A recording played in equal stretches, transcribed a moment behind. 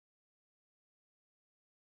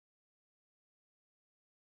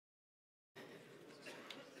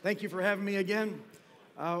Thank you for having me again.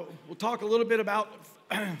 We'll talk a little bit about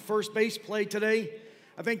first base play today.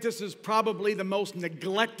 I think this is probably the most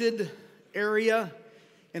neglected area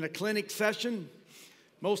in a clinic session.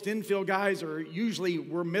 Most infield guys we're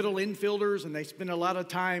middle infielders, and they spend a lot of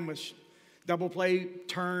time with double play,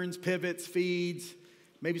 turns, pivots, feeds,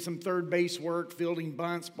 maybe some third base work, fielding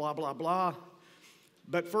bunts, blah, blah, blah.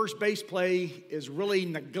 But first base play is really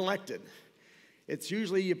neglected. It's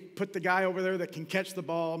usually you put the guy over there that can catch the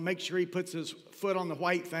ball, make sure he puts his foot on the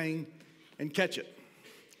white thing and catch it.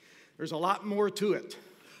 There's a lot more to it.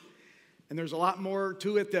 And there's a lot more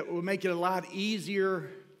to it that will make it a lot easier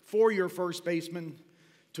for your first baseman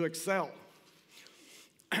to excel.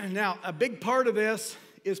 Now, a big part of this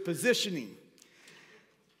is positioning.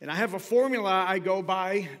 And I have a formula I go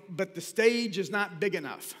by, but the stage is not big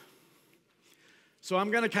enough. So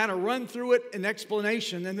I'm going to kind of run through it in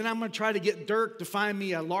explanation, and then I'm going to try to get Dirk to find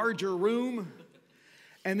me a larger room.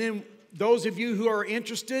 And then those of you who are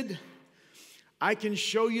interested, I can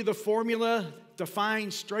show you the formula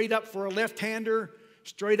defined straight up for a left-hander,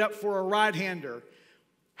 straight up for a right-hander.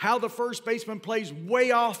 How the first baseman plays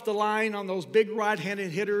way off the line on those big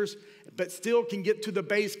right-handed hitters, but still can get to the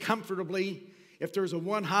base comfortably if there's a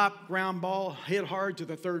one-hop ground ball hit hard to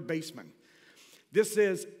the third baseman. This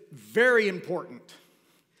is very important.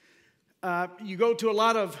 You go to a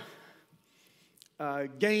lot of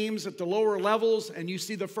games at the lower levels, and you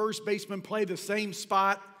see the first baseman play the same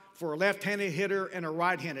spot for a left-handed hitter and a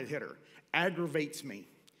right-handed hitter. Aggravates me.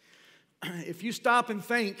 If you stop and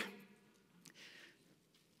think,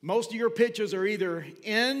 most of your pitches are either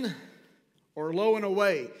in or low and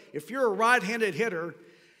away. If you're a right-handed hitter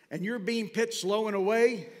and you're being pitched low and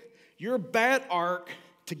away, your bat arc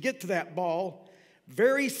to get to that ball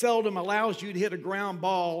very seldom allows you to hit a ground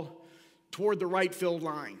ball toward the right field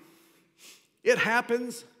line. It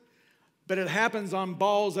happens, but it happens on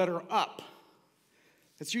balls that are up.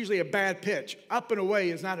 It's usually a bad pitch. Up and away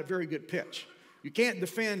is not a very good pitch. You can't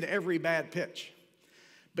defend every bad pitch.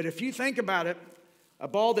 But if you think about it, a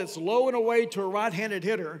ball that's low and away to a right-handed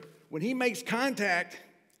hitter, when he makes contact,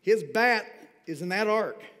 his bat is in that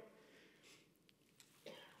arc.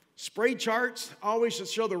 Spray charts always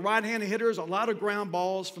show the right-handed hitters a lot of ground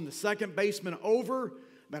balls from the second baseman over,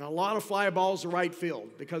 and a lot of fly balls to right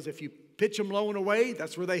field. Because if you pitch them low and away,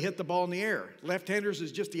 that's where they hit the ball in the air. Left-handers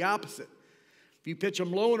is just the opposite. If you pitch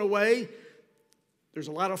them low and away, there's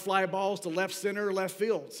a lot of fly balls to left center, left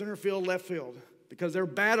field, center field, left field. Because their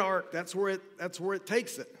bat arc, that's where it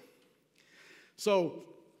takes it. So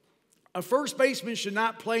a first baseman should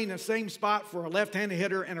not play in the same spot for a left-handed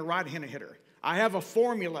hitter and a right-handed hitter. I have a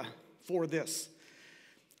formula for this.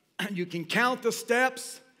 You can count the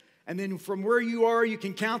steps, and then from where you are, you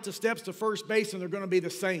can count the steps to first base, and they're going to be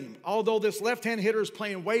the same. Although this left-hand hitter is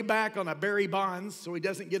playing way back on a Barry Bonds, so he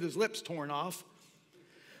doesn't get his lips torn off,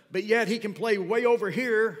 but yet he can play way over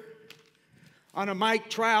here on a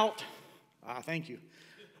Mike Trout. Thank you.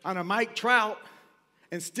 On a Mike Trout,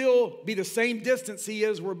 and still be the same distance he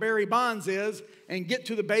is where Barry Bonds is, and get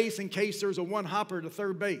to the base in case there's a one-hopper to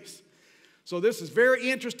third base. So this is very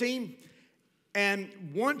interesting, and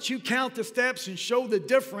once you count the steps and show the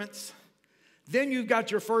difference, then you've got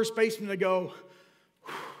your first baseman to go,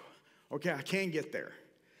 okay, I can get there.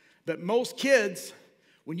 But most kids,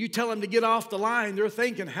 when you tell them to get off the line, they're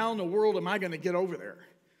thinking, how in the world am I going to get over there?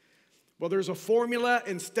 Well, there's a formula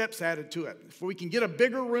and steps added to it. If we can get a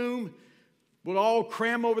bigger room, we'll all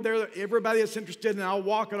cram over there, everybody that's interested, and I'll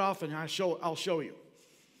walk it off and I'll show you.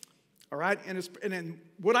 All right, and then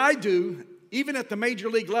what I do, even at the major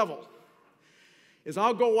league level, is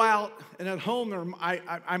I'll go out and at home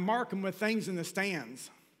I mark them with things in the stands.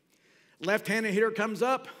 Left-handed hitter comes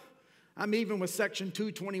up, I'm even with section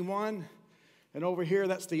 221, and over here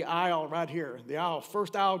that's the aisle right here, the aisle,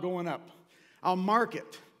 first aisle going up. I'll mark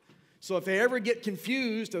it, so if they ever get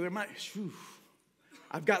confused, or they might,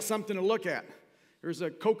 I've got something to look at. There's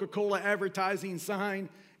a Coca-Cola advertising sign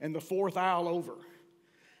in the fourth aisle over.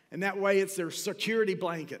 And that way it's their security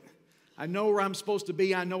blanket. I know where I'm supposed to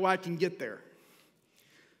be. I know I can get there.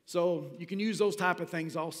 So you can use those type of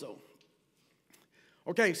things also.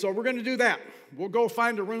 Okay, so we're going to do that. We'll go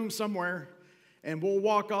find a room somewhere, and we'll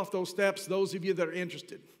walk off those steps, those of you that are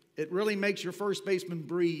interested. It really makes your first baseman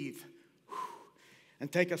breathe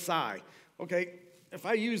and take a sigh. Okay, if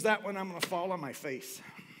I use that one, I'm going to fall on my face.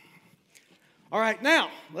 All right, now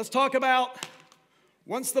let's talk about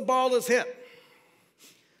once the ball is hit.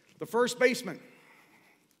 The first baseman,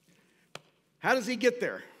 how does he get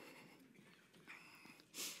there?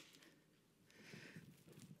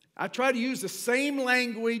 I try to use the same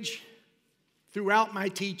language throughout my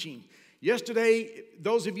teaching. Yesterday,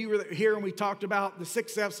 those of you who were here and we talked about the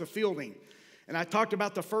 6 F's of fielding, and I talked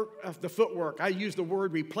about the footwork. I used the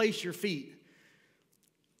word replace your feet.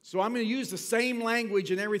 So I'm going to use the same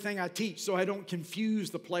language in everything I teach so I don't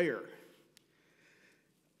confuse the player.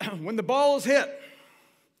 When the ball is hit,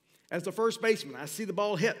 as the first baseman, I see the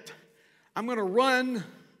ball hit. I'm going to run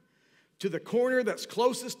to the corner that's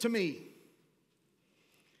closest to me.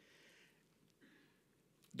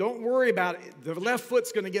 Don't worry about it. The left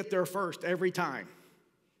foot's going to get there first every time.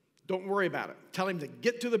 Don't worry about it. Tell him to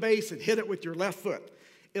get to the base and hit it with your left foot.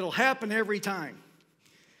 It'll happen every time.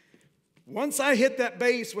 Once I hit that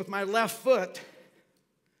base with my left foot,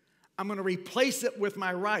 I'm going to replace it with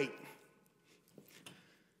my right.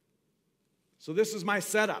 So this is my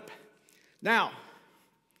setup. Now,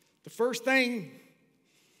 the first thing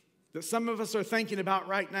that some of us are thinking about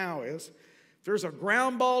right now is, if there's a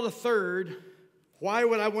ground ball to third, why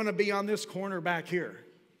would I want to be on this corner back here?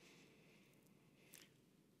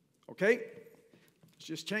 Okay, let's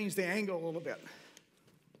just change the angle a little bit.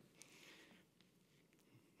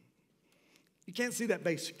 You can't see that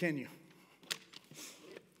base, can you?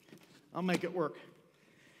 I'll make it work.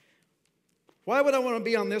 Why would I want to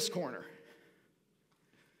be on this corner?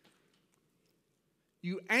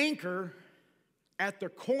 You anchor at the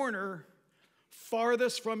corner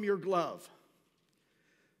farthest from your glove.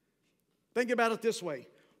 Think about it this way.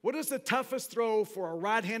 What is the toughest throw for a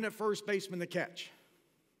right-handed first baseman to catch?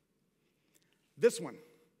 This one.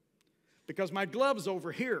 Because my glove's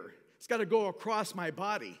over here. It's got to go across my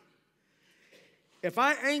body. If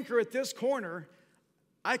I anchor at this corner,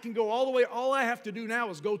 I can go all the way. All I have to do now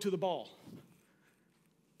is go to the ball.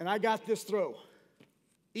 And I got this throw.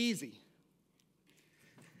 Easy.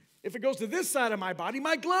 If it goes to this side of my body,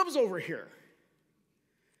 my glove's over here.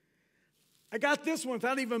 I got this one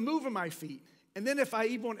without even moving my feet. And then if I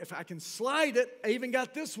can slide it, I even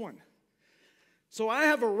got this one. So I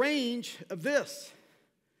have a range of this.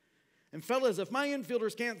 And fellas, if my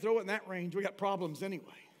infielders can't throw it in that range, we got problems anyway.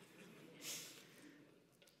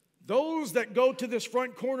 Those that go to this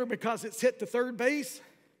front corner because it's hit to third base,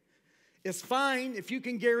 it's fine if you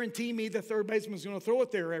can guarantee me the third baseman's going to throw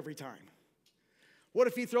it there every time. What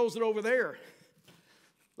if he throws it over there?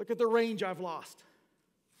 Look at the range I've lost.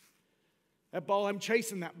 That ball, I'm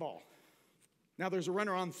chasing that ball. Now there's a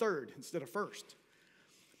runner on third instead of first.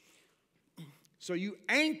 So you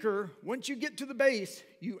anchor, once you get to the base,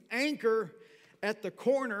 you anchor at the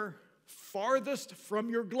corner farthest from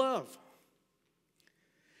your glove.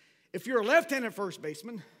 If you're a left-handed first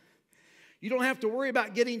baseman, you don't have to worry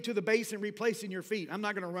about getting to the base and replacing your feet. I'm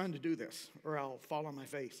not going to run to do this, or I'll fall on my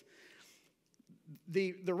face.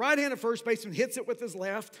 The right-handed first baseman hits it with his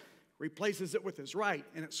left, replaces it with his right,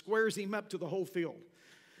 and it squares him up to the whole field.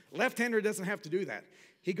 Left-hander doesn't have to do that.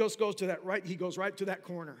 He goes to that right, he goes right to that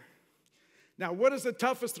corner. Now, what is the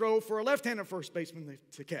toughest throw for a left-handed first baseman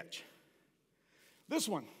to catch? This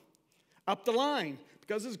one, up the line,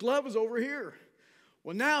 because his glove is over here.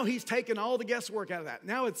 Well, now he's taken all the guesswork out of that.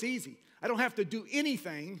 Now it's easy. I don't have to do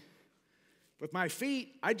anything with my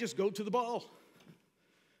feet. I just go to the ball.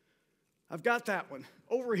 I've got that one.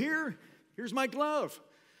 Over here, here's my glove.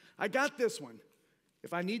 I got this one.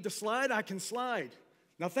 If I need to slide, I can slide.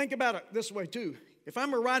 Now think about it this way too. If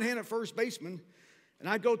I'm a right-handed first baseman and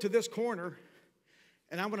I go to this corner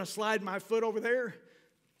and I'm going to slide my foot over there,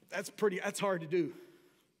 that's hard to do.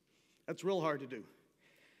 That's real hard to do.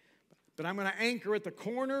 But I'm going to anchor at the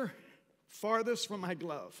corner farthest from my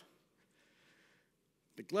glove.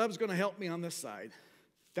 The glove's going to help me on this side.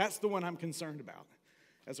 That's the one I'm concerned about.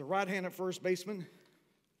 As a right-handed first baseman,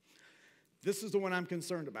 this is the one I'm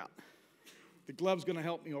concerned about. The glove's going to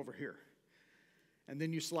help me over here. And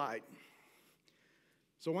then you slide.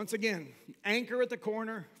 So once again, you anchor at the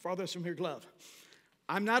corner farthest from your glove.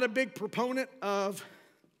 I'm not a big proponent of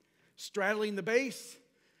straddling the base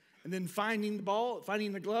and then finding the ball,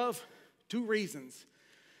 finding the glove. 2 reasons.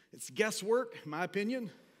 It's guesswork, in my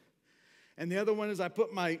opinion. And the other one is I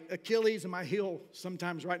put my Achilles and my heel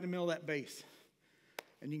sometimes right in the middle of that base.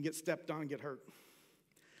 And you can get stepped on and get hurt.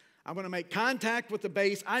 I'm going to make contact with the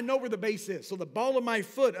base. I know where the base is. So the ball of my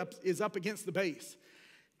foot is up against the base.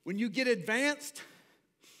 When you get advanced,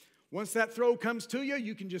 once that throw comes to you,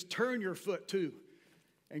 you can just turn your foot too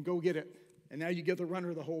and go get it. And now you give the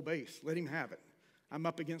runner the whole base. Let him have it. I'm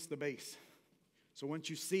up against the base. So once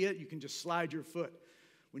you see it, you can just slide your foot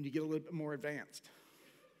when you get a little bit more advanced.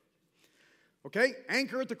 Okay,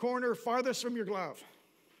 anchor at the corner farthest from your glove.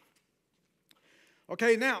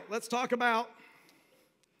 Okay, now let's talk about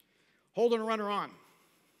holding a runner on.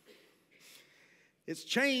 It's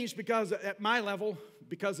changed because at my level,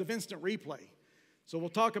 because of instant replay. So we'll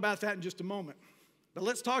talk about that in just a moment. But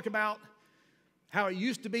let's talk about how it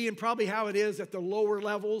used to be and probably how it is at the lower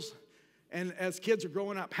levels and as kids are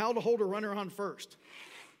growing up. How to hold a runner on first.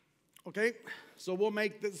 Okay, so we'll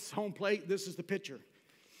make this home plate. This is the pitcher.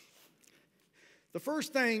 The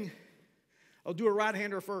first thing, I'll do a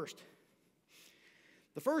right-hander first.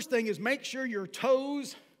 The first thing is make sure your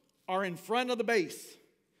toes are in front of the base,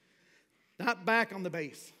 not back on the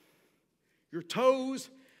base. Your toes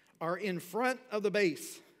are in front of the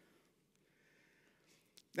base.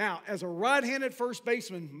 Now, as a right-handed first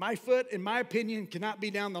baseman, my foot, in my opinion, cannot be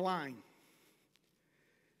down the line.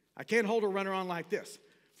 I can't hold a runner on like this.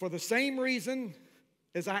 For the same reason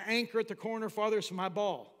as I anchor at the corner farthest from my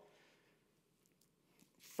ball,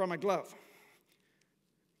 from my glove.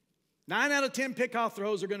 9 out of 10 pickoff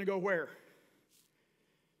throws are going to go where?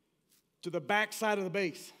 To the back side of the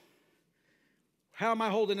base. How am I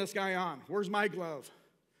holding this guy on? Where's my glove?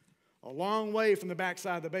 A long way from the back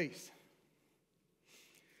side of the base.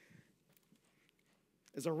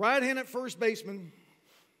 As a right-handed first baseman,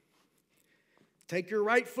 take your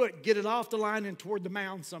right foot, get it off the line and toward the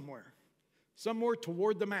mound somewhere. Somewhere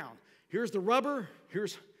toward the mound. Here's the rubber.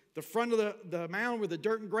 Here's the front of the mound where the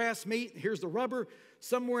dirt and grass meet. Here's the rubber.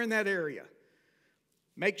 Somewhere in that area.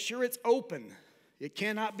 Make sure it's open. It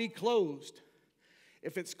cannot be closed.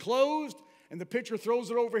 If it's closed and the pitcher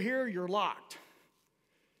throws it over here, you're locked.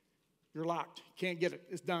 You're locked. You can't get it.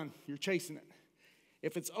 It's done. You're chasing it.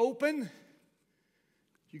 If it's open,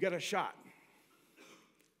 you got a shot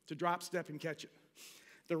to drop, step, and catch it.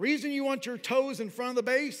 The reason you want your toes in front of the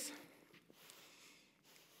base,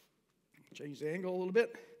 change the angle a little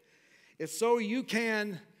bit, is so you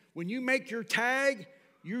can, when you make your tag,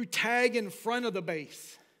 you tag in front of the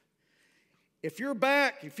base. If you're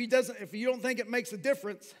back, if you don't think it makes a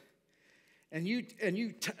difference, and you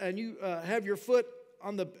have your foot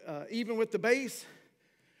on the even with the base,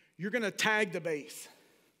 you're going to tag the base.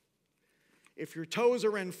 If your toes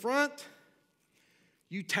are in front,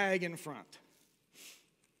 you tag in front.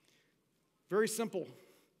 Very simple.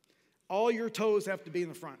 All your toes have to be in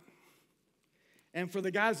the front. And for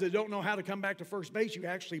the guys that don't know how to come back to first base, you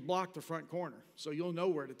actually block the front corner, so you'll know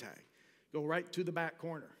where to tag. Go right to the back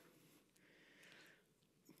corner.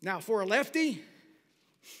 Now, for a lefty,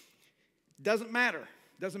 doesn't matter.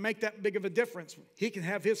 Doesn't make that big of a difference. He can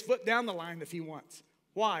have his foot down the line if he wants.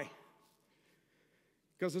 Why?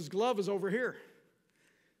 Because his glove is over here.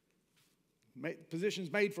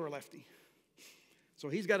 Position's made for a lefty. So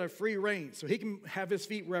he's got a free rein. So he can have his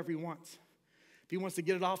feet wherever he wants. If he wants to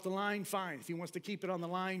get it off the line, fine. If he wants to keep it on the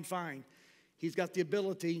line, fine. He's got the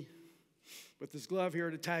ability with his glove here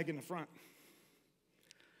to tag in the front.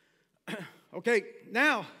 Okay,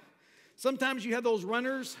 now, sometimes you have those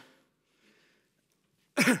runners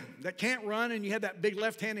that can't run and you have that big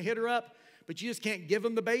left-handed hitter up, but you just can't give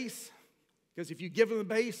them the base. Because if you give them the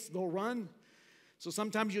base, they'll run. So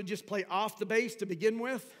sometimes you'll just play off the base to begin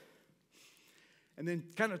with. And then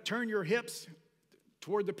kind of turn your hips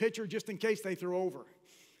toward the pitcher just in case they throw over.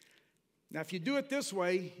 Now, if you do it this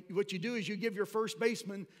way, what you do is you give your first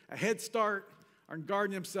baseman a head start on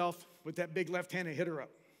guarding himself with that big left-handed hitter up.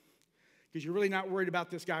 Because you're really not worried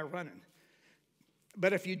about this guy running.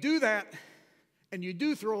 But if you do that and you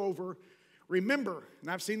do throw over, remember,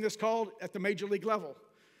 and I've seen this called at the major league level,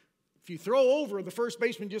 if you throw over, the first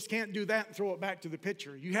baseman just can't do that and throw it back to the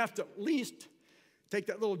pitcher. You have to at least take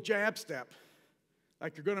that little jab step,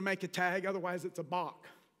 like you're going to make a tag, otherwise it's a balk.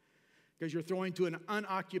 Because you're throwing to an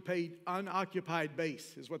unoccupied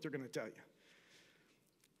base, is what they're going to tell you.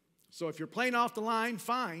 So if you're playing off the line,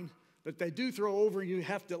 fine, but if they do throw over, you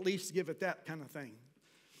have to at least give it that kind of thing.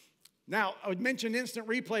 Now, I mentioned instant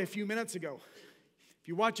replay a few minutes ago. If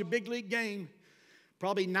you watch a big league game,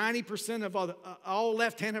 probably 90% of all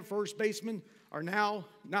left-handed first basemen are now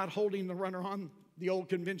not holding the runner on the old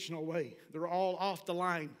conventional way. They're all off the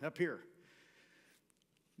line up here.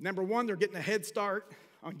 Number one, they're getting a head start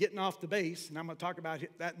on getting off the base, and I'm going to talk about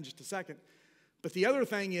that in just a second. But the other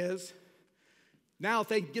thing is, now if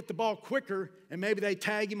they can get the ball quicker and maybe they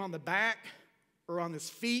tag him on the back or on his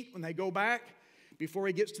feet when they go back, before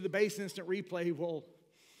he gets to the base, instant replay will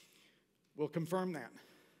confirm that.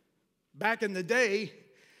 Back in the day,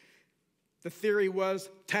 the theory was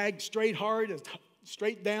tag straight hard,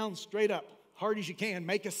 straight down, straight up, hard as you can,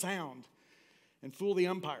 make a sound, and fool the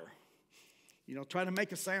umpire. You know, try to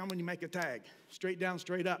make a sound when you make a tag, straight down,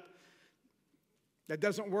 straight up. That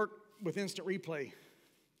doesn't work with instant replay.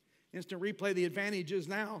 Instant replay, the advantage is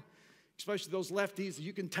now, especially those lefties,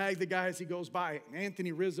 you can tag the guy as he goes by. And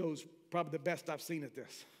Anthony Rizzo's probably the best I've seen at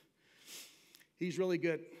this. He's really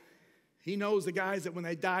good. He knows the guys that when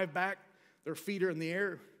they dive back, their feet are in the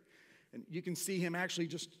air. And you can see him actually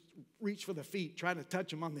just reach for the feet, trying to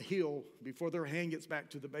touch them on the heel before their hand gets back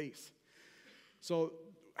to the base. So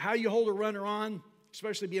how you hold a runner on,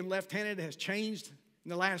 especially being left-handed, has changed in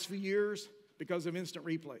the last few years because of instant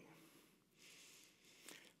replay.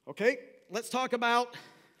 Okay, let's talk about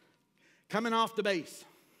coming off the base.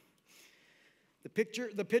 The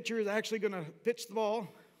pitcher is actually going to pitch the ball.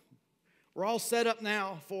 We're all set up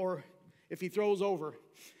now for if he throws over.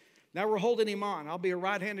 Now we're holding him on. I'll be a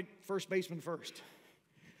right-handed first baseman first.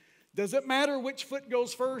 Does it matter which foot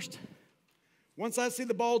goes first? Once I see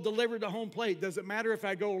the ball delivered to home plate, does it matter if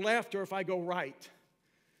I go left or if I go right?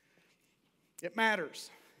 It matters.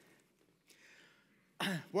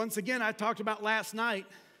 Once again, I talked about last night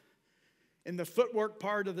in the footwork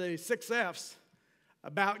part of the 6 F's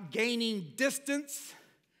about gaining distance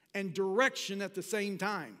and direction at the same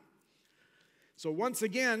time. So once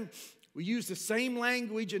again, we use the same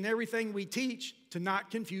language in everything we teach to not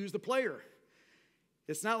confuse the player.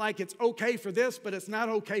 It's not like it's okay for this, but it's not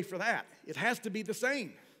okay for that. It has to be the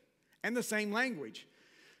same and the same language.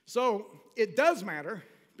 So it does matter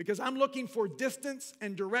because I'm looking for distance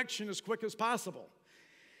and direction as quick as possible.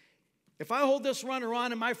 If I hold this runner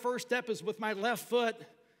on and my first step is with my left foot,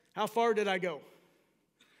 how far did I go?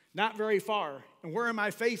 Not very far. And where am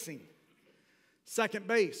I facing? Second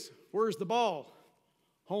base. Where's the ball?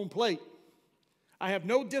 Home plate. I have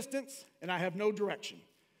no distance and I have no direction.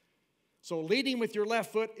 So leading with your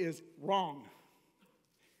left foot is wrong.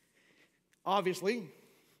 Obviously,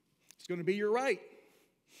 it's going to be your right.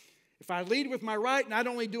 If I lead with my right, not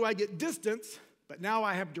only do I get distance, but now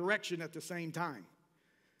I have direction at the same time.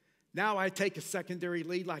 Now I take a secondary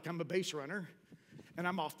lead like I'm a base runner, and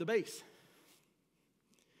I'm off the base.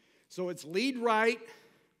 So it's lead right,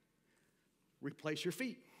 replace your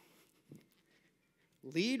feet.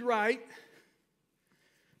 Lead right,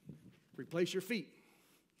 replace your feet.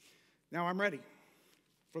 Now I'm ready.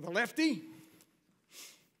 For the lefty,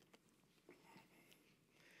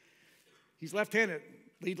 he's left-handed.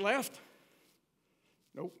 Lead left.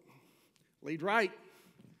 Nope. Lead right.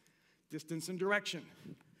 Distance and direction.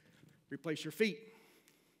 Replace your feet.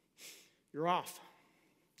 You're off.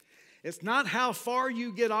 It's not how far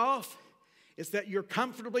you get off. It's that you're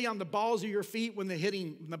comfortably on the balls of your feet when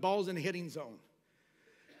the ball's in the hitting zone.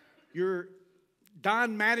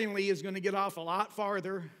 Don Mattingly is going to get off a lot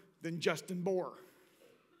farther than Justin Bohr.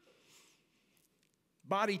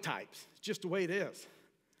 Body types. It's just the way it is.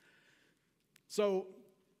 So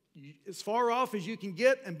as far off as you can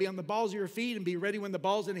get and be on the balls of your feet and be ready when the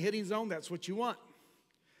ball's in the hitting zone, that's what you want.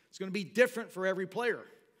 It's going to be different for every player.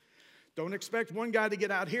 Don't expect one guy to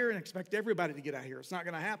get out here and expect everybody to get out here. It's not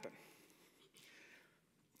going to happen.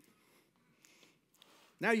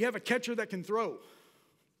 Now you have a catcher that can throw.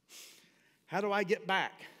 How do I get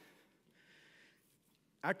back?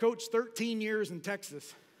 I coached 13 years in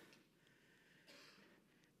Texas,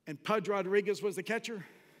 and Pudge Rodriguez was the catcher.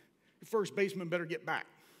 The first baseman better get back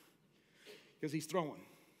because he's throwing.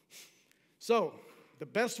 So the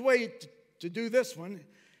best way to do this one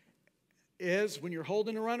is when you're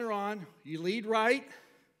holding a runner on, you lead right,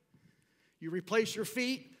 you replace your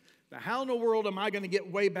feet. Now, how in the world am I going to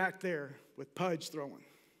get way back there with Pudge throwing?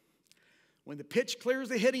 When the pitch clears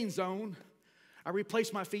the hitting zone, I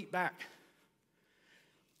replace my feet back.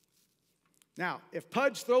 Now, if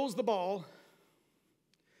Pudge throws the ball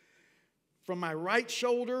from my right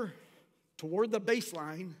shoulder toward the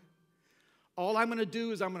baseline, all I'm going to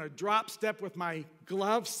do is I'm going to drop step with my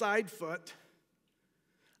glove side foot.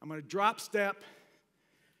 I'm going to drop step,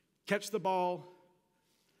 catch the ball,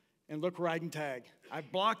 and look where I can tag. I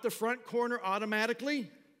block the front corner automatically,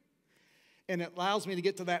 and it allows me to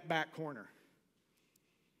get to that back corner.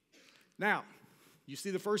 Now, you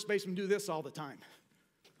see the first baseman do this all the time.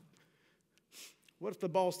 What if the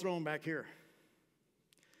ball's thrown back here?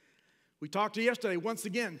 We talked to you yesterday, once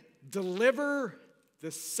again, deliver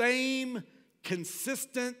the same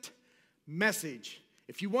consistent message.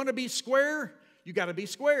 If you want to be square, you got to be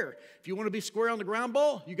square. If you want to be square on the ground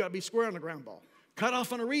ball, you got to be square on the ground ball. Cut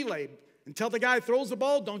off on a relay. Until the guy throws the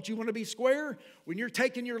ball, don't you want to be square? When you're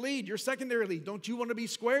taking your lead, your secondary lead, don't you want to be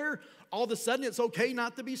square? All of a sudden, it's okay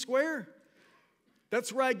not to be square?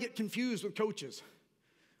 That's where I get confused with coaches.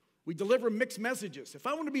 We deliver mixed messages.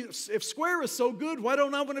 If square is so good, why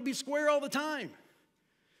don't I want to be square all the time?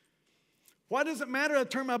 Why does it matter I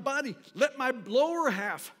turn my body? Let my lower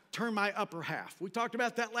half turn my upper half. We talked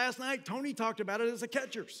about that last night. Tony talked about it as a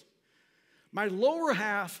catcher's. My lower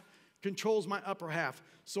half controls my upper half.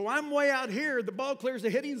 So I'm way out here. The ball clears the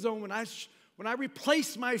hitting zone. When I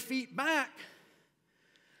replace my feet back,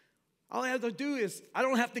 all I have to do is I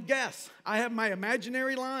don't have to guess. I have my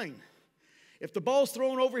imaginary line. If the ball's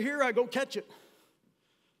thrown over here, I go catch it.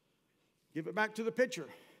 Give it back to the pitcher.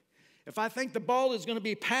 If I think the ball is going to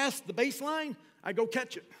be past the baseline, I go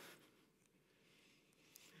catch it.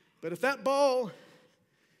 But if that ball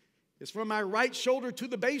is from my right shoulder to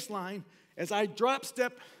the baseline, as I drop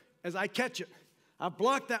step, as I catch it, I've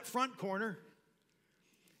blocked that front corner,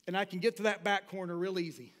 and I can get to that back corner real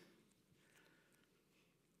easy.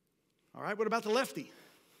 All right, what about the lefty?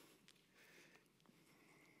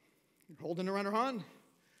 You're holding the runner on,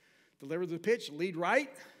 deliver the pitch, lead right,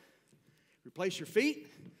 replace your feet.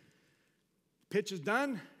 Pitch is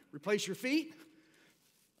done, replace your feet.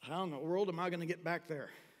 How in the world am I going to get back there?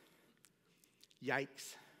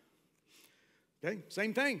 Yikes. Okay,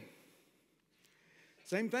 same thing.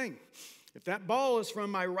 Same thing. If that ball is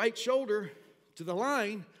from my right shoulder to the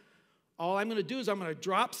line, all I'm going to do is I'm going to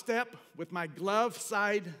drop step with my glove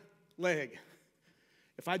side leg.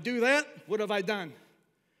 If I do that, what have I done?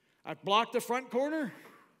 I've blocked the front corner,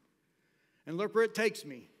 and look where it takes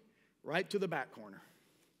me, right to the back corner.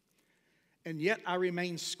 And yet I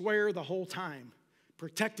remain square the whole time,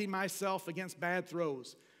 protecting myself against bad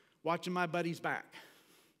throws, watching my buddy's back,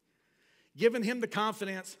 giving him the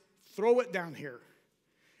confidence, throw it down here.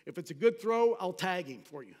 If it's a good throw, I'll tag him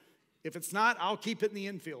for you. If it's not, I'll keep it in the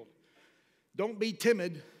infield. Don't be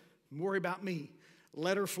timid and worry about me.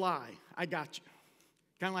 Let her fly. I got you.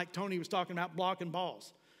 Kind of like Tony was talking about blocking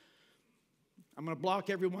balls. I'm going to block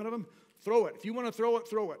every one of them. Throw it. If you want to throw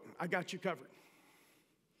it. I got you covered.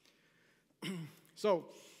 So,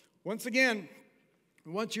 once again,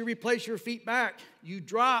 once you replace your feet back, you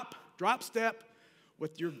drop step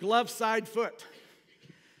with your glove side foot.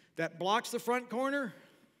 That blocks the front corner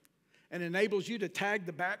and enables you to tag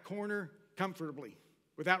the back corner comfortably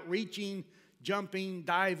without reaching, jumping,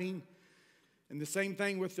 diving. And the same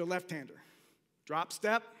thing with the left-hander. Drop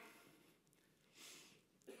step,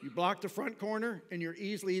 you block the front corner, and you're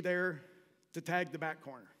easily there to tag the back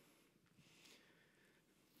corner.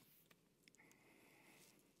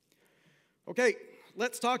 Okay,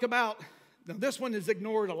 let's talk about, now this one is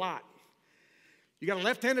ignored a lot. You got a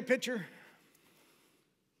left-handed pitcher.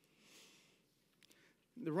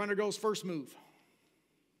 The runner goes first move.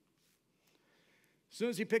 As soon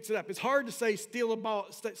as he picks it up, it's hard to say steal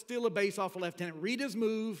a base off a left-handed. Read his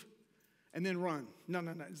move and then run. No.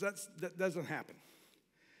 That doesn't happen.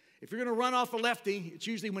 If you're going to run off a lefty, it's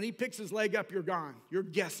usually when he picks his leg up, you're gone. You're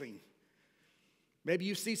guessing. Maybe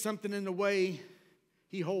you see something in the way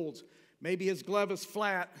he holds. Maybe his glove is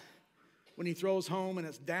flat when he throws home and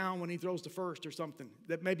it's down when he throws to first or something.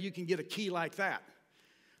 That maybe you can get a key like that.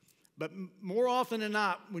 But more often than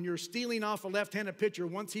not, when you're stealing off a left-handed pitcher,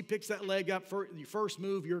 once he picks that leg up for your first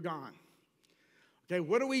move, you're gone. Okay,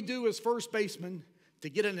 what do we do as first baseman to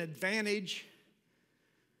get an advantage?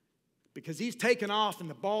 Because he's taken off and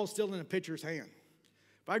the ball's still in the pitcher's hand.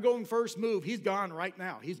 If I go in first move, he's gone right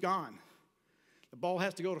now. He's gone. The ball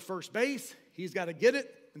has to go to first base. He's got to get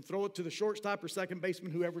it and throw it to the shortstop or second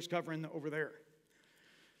baseman, whoever's covering over there.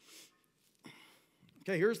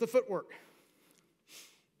 Okay, here's the footwork.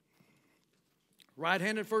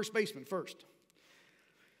 Right-handed first baseman first.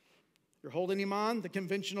 You're holding him on the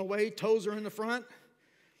conventional way. Toes are in the front.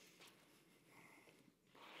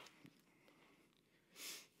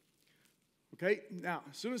 Okay, now,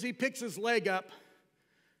 as soon as he picks his leg up,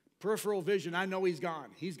 peripheral vision, I know he's gone.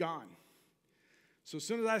 He's gone. So as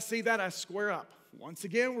soon as I see that, I square up. Once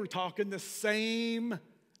again, we're talking the same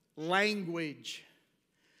language.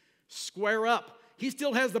 Square up. He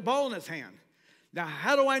still has the ball in his hand. Now,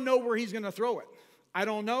 how do I know where he's going to throw it? I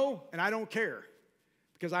don't know, and I don't care,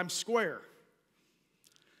 because I'm square.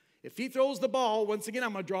 If he throws the ball, once again,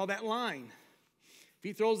 I'm going to draw that line. If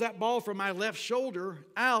he throws that ball from my left shoulder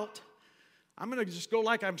out, I'm going to just go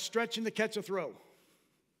like I'm stretching to catch a throw.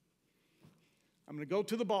 I'm going to go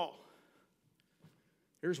to the ball.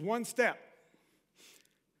 Here's one step.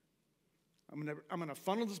 I'm going to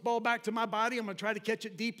funnel this ball back to my body. I'm going to try to catch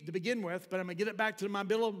it deep to begin with, but I'm going to get it back to my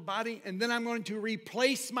middle of the body, and then I'm going to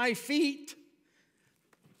replace my feet.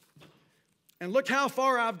 And look how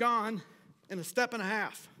far I've gone in a step and a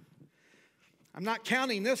half. I'm not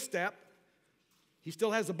counting this step. He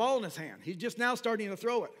still has the ball in his hand. He's just now starting to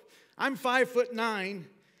throw it. I'm 5'9",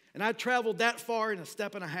 and I traveled that far in a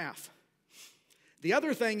step and a half. The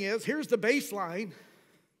other thing is, here's the baseline.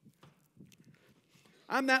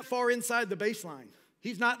 I'm that far inside the baseline.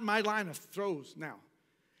 He's not in my line of throws now.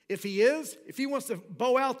 If he wants to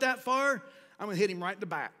bow out that far, I'm going to hit him right in the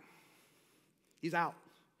back. He's out.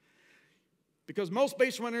 Because most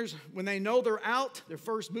base runners, when they know they're out, their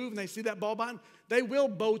first move, and they see that ball button, they will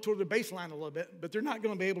bow toward the baseline a little bit, but they're not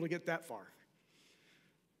going to be able to get that far.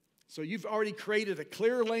 So you've already created a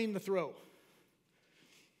clear lane to throw.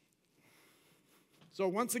 So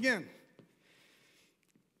once again,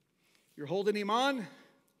 you're holding him on.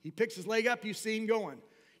 He picks his leg up. You see him going.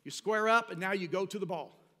 You square up, and now you go to the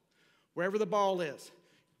ball. Wherever the ball is,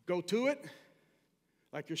 go to it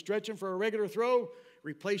like you're stretching for a regular throw.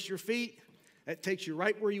 Replace your feet. That takes you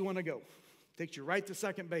right where you want to go. Takes you right to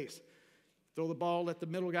second base. Throw the ball, let the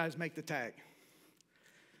middle guys make the tag.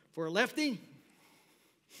 For a lefty,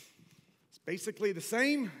 it's basically the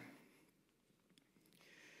same.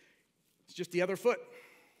 It's just the other foot.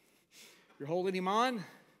 You're holding him on.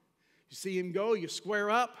 You see him go. You square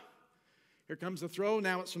up. Here comes the throw.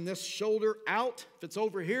 Now it's from this shoulder out. If it's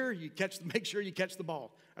over here, you make sure you catch the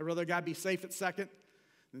ball. I'd rather a guy be safe at second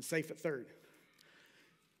than safe at third.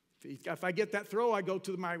 If I get that throw, I go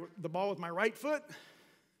to the ball with my right foot.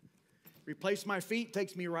 Replace my feet,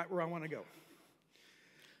 takes me right where I want to go.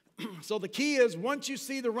 So the key is once you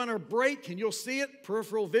see the runner break, and you'll see it,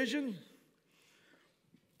 peripheral vision.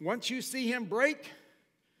 Once you see him break,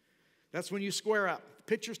 that's when you square up. The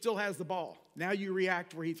pitcher still has the ball. Now you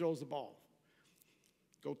react where he throws the ball.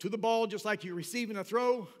 Go to the ball just like you're receiving a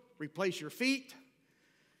throw. Replace your feet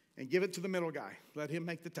and give it to the middle guy. Let him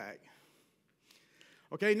make the tag.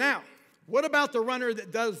 Okay, now, what about the runner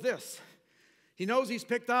that does this? He knows he's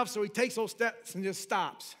picked off, so he takes those steps and just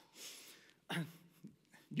stops.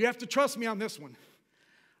 You have to trust me on this one.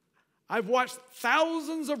 I've watched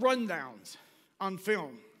thousands of rundowns on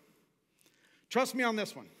film. Trust me on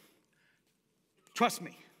this one. Trust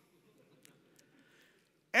me.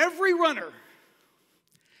 Every runner,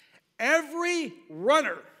 I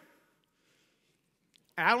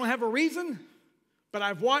don't have a reason, but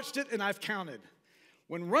I've watched it and I've counted.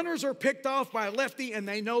 When runners are picked off by a lefty and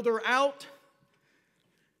they know they're out,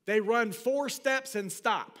 they run 4 steps and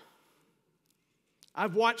stop.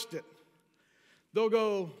 I've watched it. They'll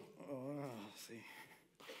go, let's see.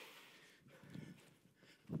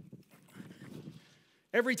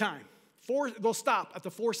 Every time. They'll stop at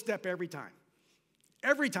the 4th step every time.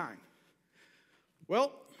 Every time.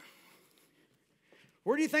 Well,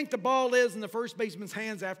 where do you think the ball is in the first baseman's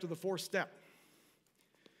hands after the 4th step?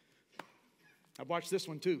 I've watched this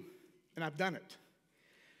one too, and I've done it.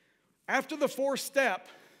 After the 4th step,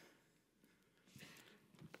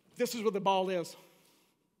 this is where the ball is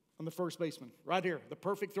on the first baseman, right here, the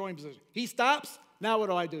perfect throwing position. He stops, now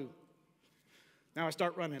what do? Now I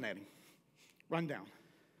start running at him. Run down.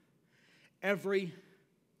 Every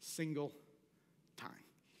single time.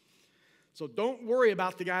 So don't worry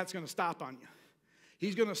about the guy that's going to stop on you.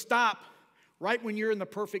 He's going to stop right when you're in the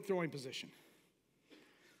perfect throwing position.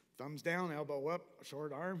 Thumbs down, elbow up,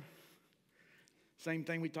 short arm. Same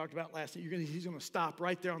thing we talked about last night. He's going to stop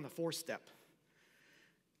right there on the 4th step.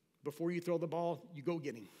 Before you throw the ball, you go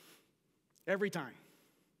get him. Every time.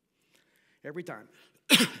 Every time.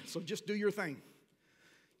 So just do your thing.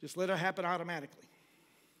 Just let it happen automatically.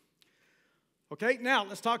 Okay, now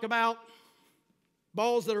let's talk about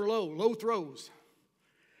balls that are low throws.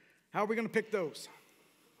 How are we going to pick those?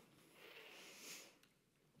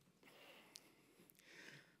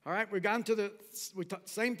 All right, we've gotten to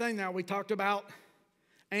same thing now. We talked about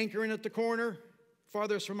anchoring at the corner,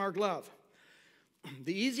 farthest from our glove.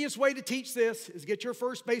 The easiest way to teach this is get your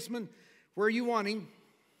first baseman where you want him,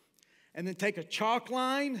 and then take a chalk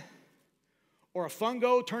line or a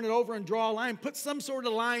fungo, turn it over and draw a line. Put some sort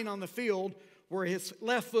of line on the field where his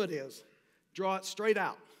left foot is. Draw it straight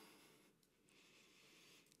out.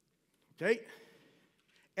 Okay?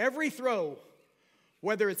 Every throw,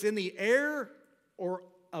 whether it's in the air or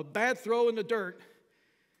a bad throw in the dirt,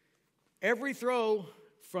 every throw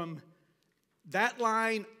from that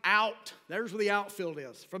line out, there's where the outfield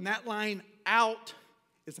is. From that line out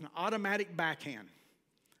is an automatic backhand.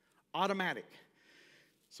 Automatic.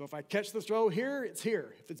 So if I catch the throw here, it's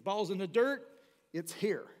here. If it's balls in the dirt, it's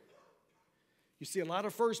here. You see a lot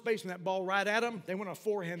of first basemen, that ball right at them, they want to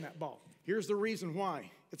forehand that ball. Here's the reason why.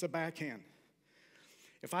 It's a backhand.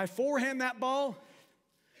 If I forehand that ball,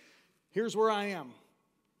 here's where I am.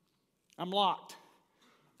 I'm locked.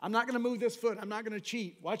 I'm not going to move this foot. I'm not going to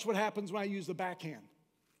cheat. Watch what happens when I use the backhand.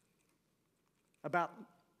 About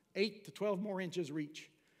 8 to 12 more inches reach.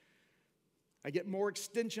 I get more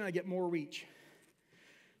extension. I get more reach.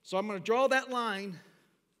 So I'm going to draw that line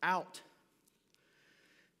out.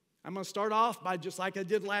 I'm going to start off by, just like I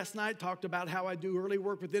did last night, talked about how I do early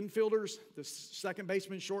work with infielders, the second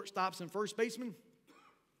baseman, shortstops, and first baseman.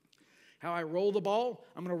 How I roll the ball.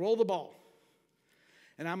 I'm going to roll the ball.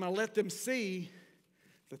 And I'm going to let them see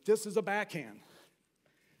that this is a backhand.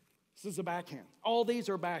 This is a backhand. All these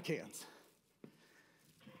are backhands.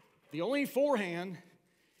 The only forehand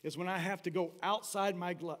is when I have to go outside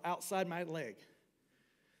my leg.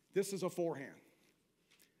 This is a forehand.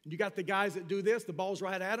 You got the guys that do this, the ball's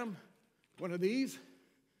right at them. One of these.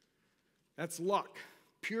 That's luck.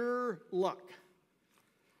 Pure luck.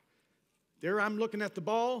 There I'm looking at the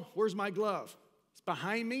ball. Where's my glove? It's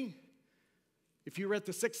behind me. If you were at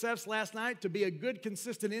the 6 Fs last night, to be a good,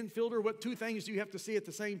 consistent infielder, what 2 things do you have to see at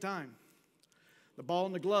the same time? The ball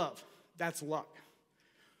and the glove. That's luck.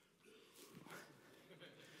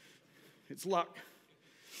 It's luck.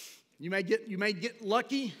 You may get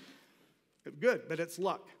lucky. Good, but it's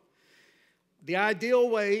luck. The ideal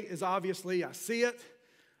way is obviously I see it,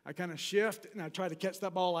 I kind of shift, and I try to catch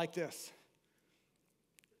that ball like this.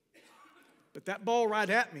 But that ball right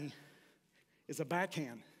at me is a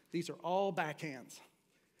backhand. These are all backhands.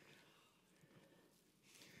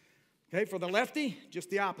 Okay, for the lefty, just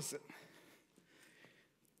the opposite.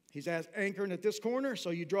 He's anchoring at this corner, so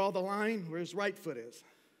you draw the line where his right foot is.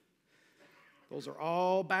 Those are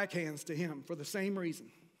all backhands to him for the same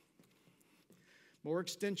reason. More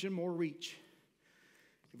extension, more reach.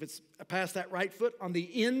 If it's past that right foot, on the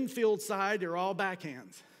infield side, they're all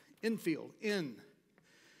backhands. Infield, in.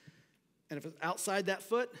 And if it's outside that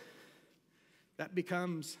foot, that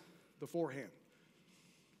becomes the forehand.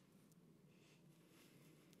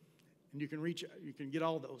 And you can get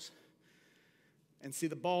all those. And see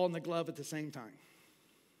the ball and the glove at the same time.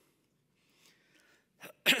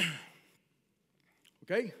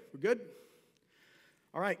 Okay, we're good?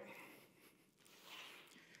 All right.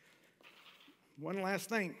 One last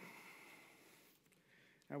thing.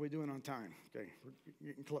 How are we doing on time? Okay, we're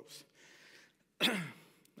getting close.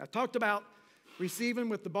 I talked about receiving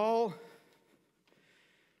with the ball,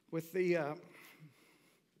 with the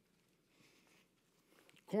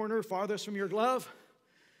corner farthest from your glove.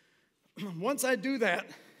 Once I do that,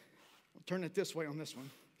 I'll turn it this way on this one.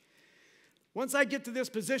 Once I get to this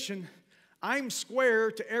position, I'm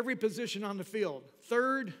square to every position on the field.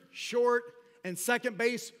 Third, short, and second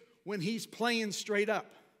base when he's playing straight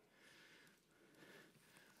up.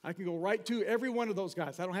 I can go right to every one of those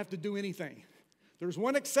guys. I don't have to do anything. There's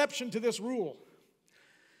one exception to this rule.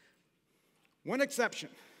 One exception.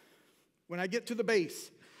 When I get to the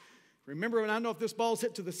base, remember when I know if this ball's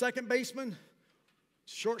hit to the second baseman,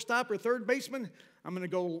 shortstop or third baseman, I'm going to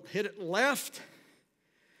go hit it left,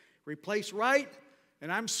 replace right,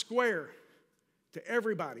 and I'm square to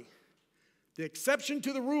everybody. The exception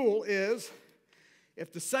to the rule is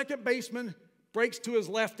if the second baseman breaks to his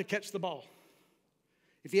left to catch the ball.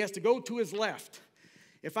 If he has to go to his left.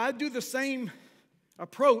 If I do the same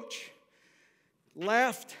approach,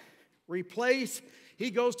 left, replace,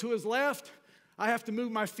 he goes to his left, I have to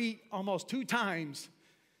move my feet almost 2 times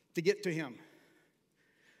to get to him.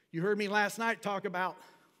 You heard me last night talk about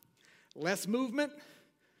less movement,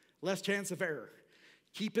 less chance of error.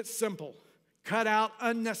 Keep it simple. Cut out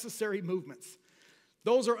unnecessary movements.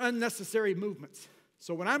 Those are unnecessary movements.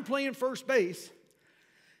 So when I'm playing first base,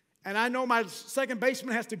 and I know my second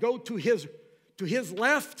baseman has to go to his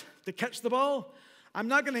left to catch the ball, I'm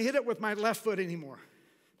not going to hit it with my left foot anymore.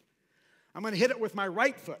 I'm going to hit it with my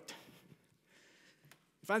right foot.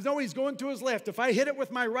 If I know he's going to his left, if I hit it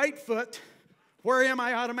with my right foot, where am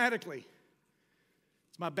I automatically?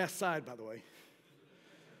 It's my best side, by the way.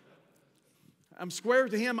 I'm square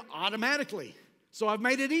to him automatically. So I've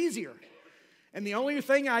made it easier. And the only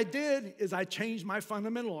thing I did is I changed my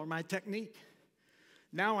fundamental or my technique.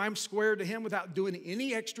 Now I'm square to him without doing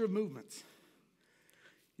any extra movements.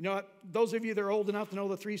 You know, those of you that are old enough to know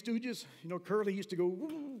the Three Stooges, you know, Curly used to go,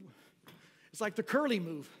 woo. It's like the Curly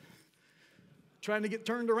move, trying to get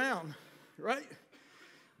turned around, right?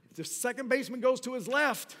 If the second baseman goes to his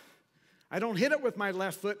left, I don't hit it with my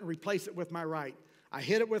left foot and replace it with my right. I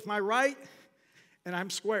hit it with my right, and I'm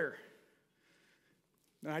square.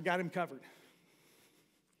 And I got him covered.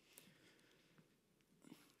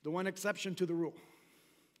 The one exception to the rule.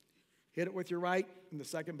 Hit it with your right, and the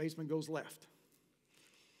second baseman goes left.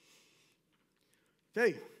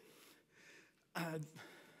 Okay.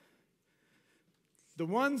 The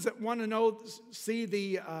ones that want to know, see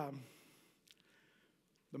the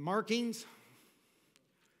markings,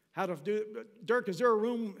 how to do it. Dirk, is there a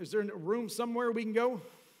room somewhere we can go?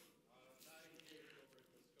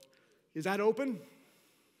 Is that open?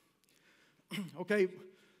 Okay.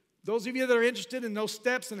 Those of you that are interested in those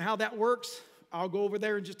steps and how that works, I'll go over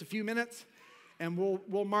there in just a few minutes, and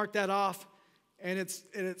we'll mark that off. And it's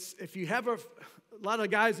if you have a lot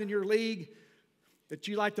of guys in your league that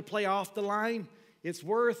you like to play off the line, it's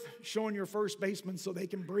worth showing your first baseman so they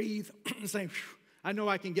can breathe and say, I know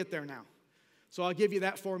I can get there now. So I'll give you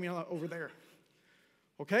that formula over there.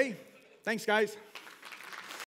 Okay? Thanks, guys.